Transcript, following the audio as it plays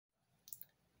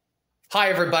Hi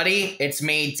everybody, it's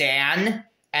me, Dan,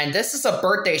 and this is a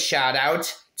birthday shout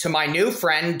out to my new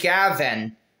friend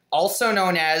Gavin, also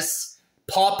known as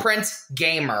Pawprint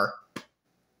Gamer.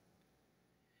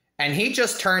 And he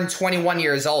just turned 21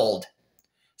 years old.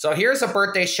 So here's a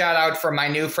birthday shout out for my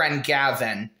new friend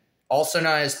Gavin, also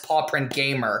known as Pawprint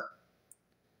Gamer.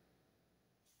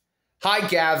 Hi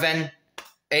Gavin,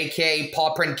 aka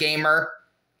Pawprint Gamer.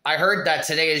 I heard that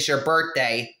today is your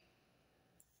birthday.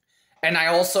 And I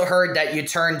also heard that you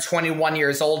turned 21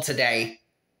 years old today.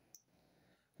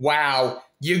 Wow,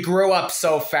 you grew up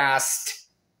so fast.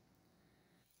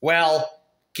 Well,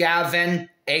 Gavin,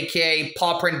 aka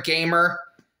Pawprint Gamer,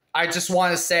 I just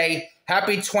want to say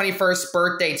happy 21st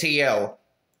birthday to you.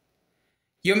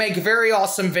 You make very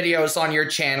awesome videos on your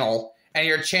channel, and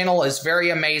your channel is very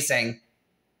amazing.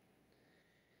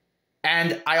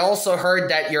 And I also heard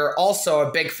that you're also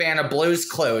a big fan of Blue's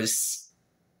Clues.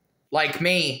 Like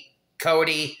me,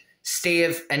 Cody,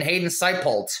 Steve, and Hayden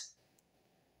Seipold.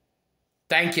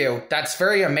 Thank you. That's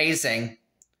very amazing.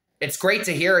 It's great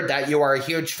to hear that you are a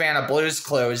huge fan of Blue's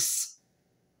Clues.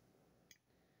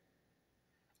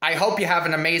 I hope you have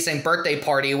an amazing birthday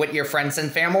party with your friends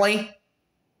and family.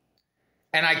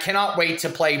 And I cannot wait to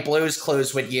play Blue's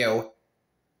Clues with you.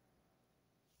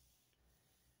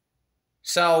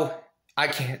 So I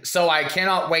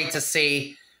cannot wait to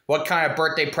see what kind of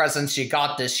birthday presents you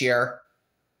got this year.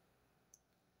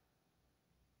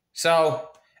 So,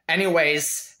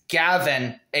 anyways,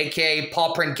 Gavin, aka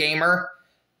Pawprint Gamer,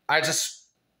 I just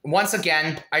wanted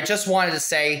to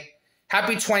say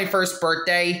happy 21st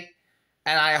birthday,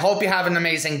 and I hope you have an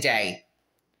amazing day.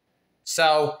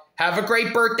 So, have a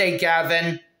great birthday,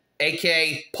 Gavin,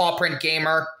 aka Pawprint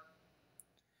Gamer.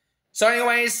 So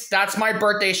anyways, that's my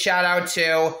birthday shout out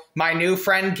to my new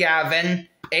friend Gavin,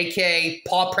 aka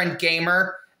Pawprint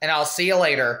Gamer, and I'll see you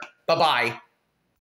later. Bye-bye.